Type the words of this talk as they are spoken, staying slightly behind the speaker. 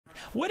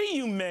What do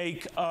you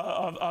make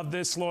of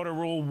this slaughter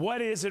rule?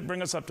 What is it?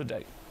 Bring us up to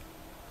date.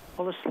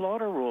 Well, the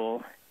slaughter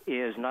rule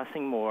is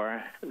nothing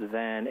more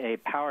than a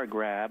power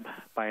grab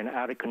by an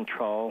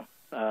out-of-control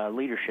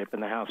leadership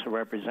in the House of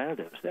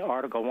Representatives. The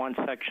Article 1,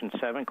 Section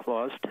 7,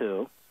 Clause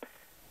 2,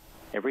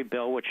 every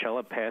bill which shall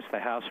have passed the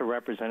House of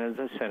Representatives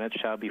and the Senate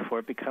shall, before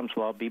it becomes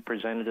law, be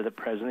presented to the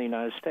President of the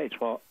United States.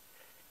 Well,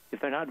 if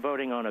they're not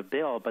voting on a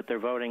bill, but they're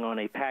voting on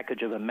a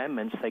package of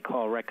amendments they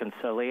call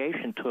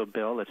reconciliation to a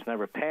bill that's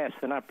never passed,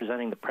 they're not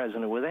presenting the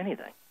President with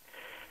anything.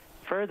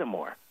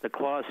 Furthermore, the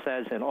clause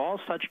says, in all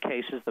such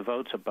cases, the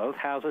votes of both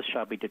houses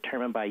shall be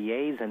determined by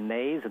yeas and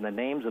nays, and the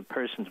names of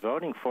persons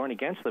voting for and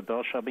against the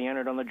bill shall be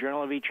entered on the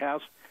journal of each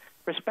house,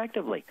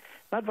 respectively.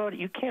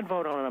 You can't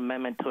vote on an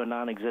amendment to a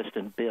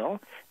non-existent bill.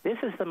 This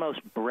is the most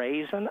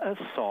brazen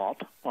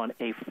assault on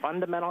a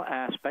fundamental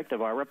aspect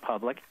of our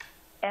republic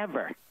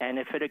ever. And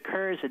if it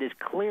occurs, it is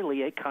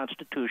clearly a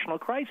constitutional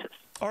crisis.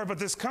 All right, but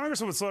this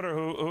Congresswoman Slaughter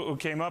who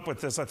came up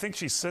with this, I think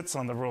she sits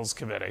on the Rules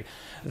Committee.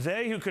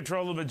 They who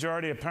control the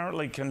majority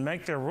apparently can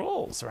make their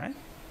rules, right?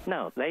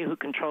 No, they who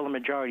control the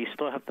majority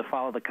still have to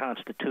follow the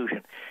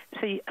Constitution.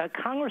 See,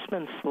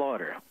 Congressman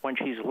Slaughter, when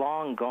she's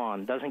long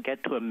gone, doesn't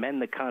get to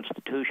amend the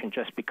Constitution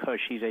just because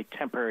she's a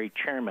temporary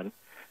chairman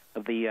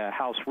of the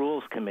House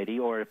Rules Committee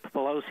or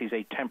Pelosi's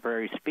a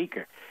temporary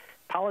speaker.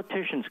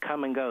 Politicians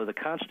come and go. The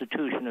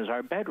Constitution is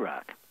our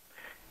bedrock.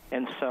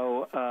 And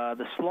so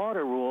the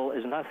slaughter rule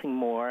is nothing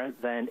more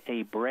than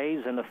a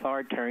brazen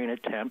authoritarian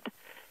attempt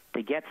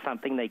to get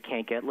something they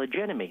can't get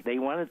legitimately. They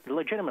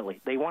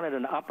wanted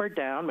an up or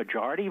down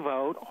majority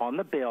vote on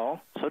the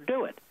bill, so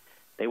do it.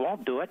 They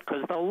won't do it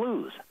because they'll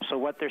lose. So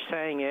what they're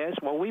saying is,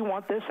 well, we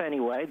want this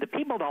anyway. The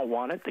people don't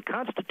want it. The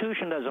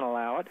Constitution doesn't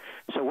allow it,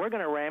 so we're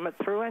going to ram it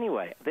through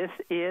anyway. This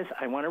is,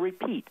 I want to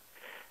repeat,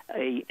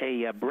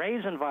 a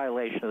brazen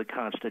violation of the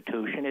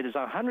Constitution. It is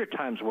 100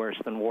 times worse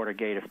than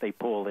Watergate if they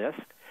pull this.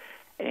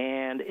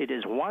 And it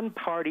is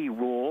one-party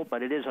rule,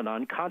 but it is an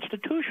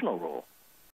unconstitutional rule.